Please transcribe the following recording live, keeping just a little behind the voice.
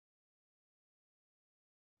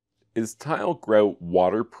Is tile grout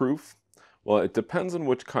waterproof? Well, it depends on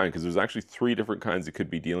which kind, because there's actually three different kinds you could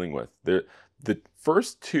be dealing with. The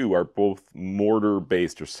first two are both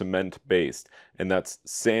mortar-based or cement-based, and that's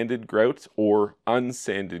sanded grout or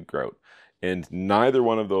unsanded grout. And neither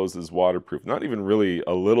one of those is waterproof, not even really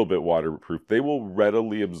a little bit waterproof. They will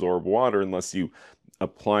readily absorb water unless you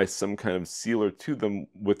apply some kind of sealer to them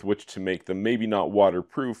with which to make them maybe not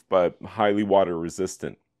waterproof, but highly water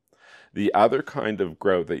resistant. The other kind of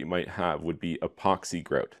grout that you might have would be epoxy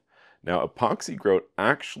grout. Now, epoxy grout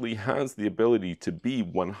actually has the ability to be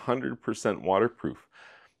 100% waterproof.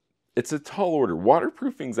 It's a tall order.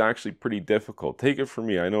 Waterproofing is actually pretty difficult. Take it from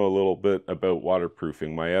me, I know a little bit about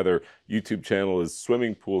waterproofing. My other YouTube channel is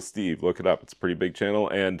Swimming Pool Steve. Look it up. It's a pretty big channel,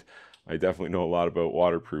 and I definitely know a lot about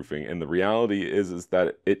waterproofing. And the reality is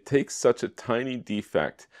that it takes such a tiny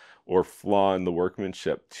defect or flaw in the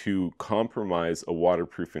workmanship to compromise a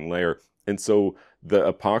waterproofing layer. And so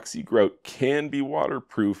the epoxy grout can be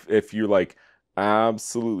waterproof if you're like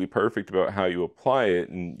absolutely perfect about how you apply it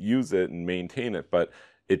and use it and maintain it, but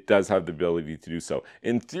it does have the ability to do so.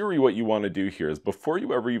 In theory, what you want to do here is before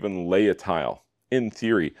you ever even lay a tile, in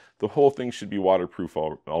theory, the whole thing should be waterproof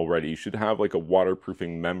already. You should have like a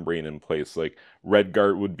waterproofing membrane in place. Like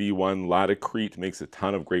Redgart would be one. Laticrete makes a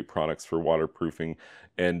ton of great products for waterproofing,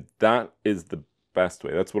 and that is the best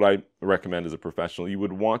way. That's what I recommend as a professional. You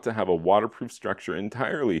would want to have a waterproof structure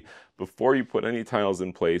entirely before you put any tiles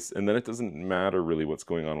in place, and then it doesn't matter really what's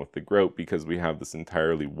going on with the grout because we have this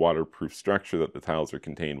entirely waterproof structure that the tiles are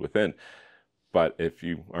contained within. But if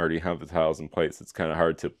you already have the tiles in place, it's kind of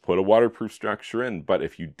hard to put a waterproof structure in. But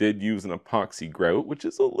if you did use an epoxy grout, which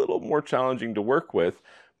is a little more challenging to work with,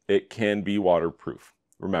 it can be waterproof.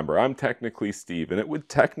 Remember, I'm technically Steve, and it would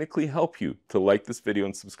technically help you to like this video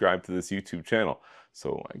and subscribe to this YouTube channel.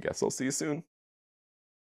 So I guess I'll see you soon.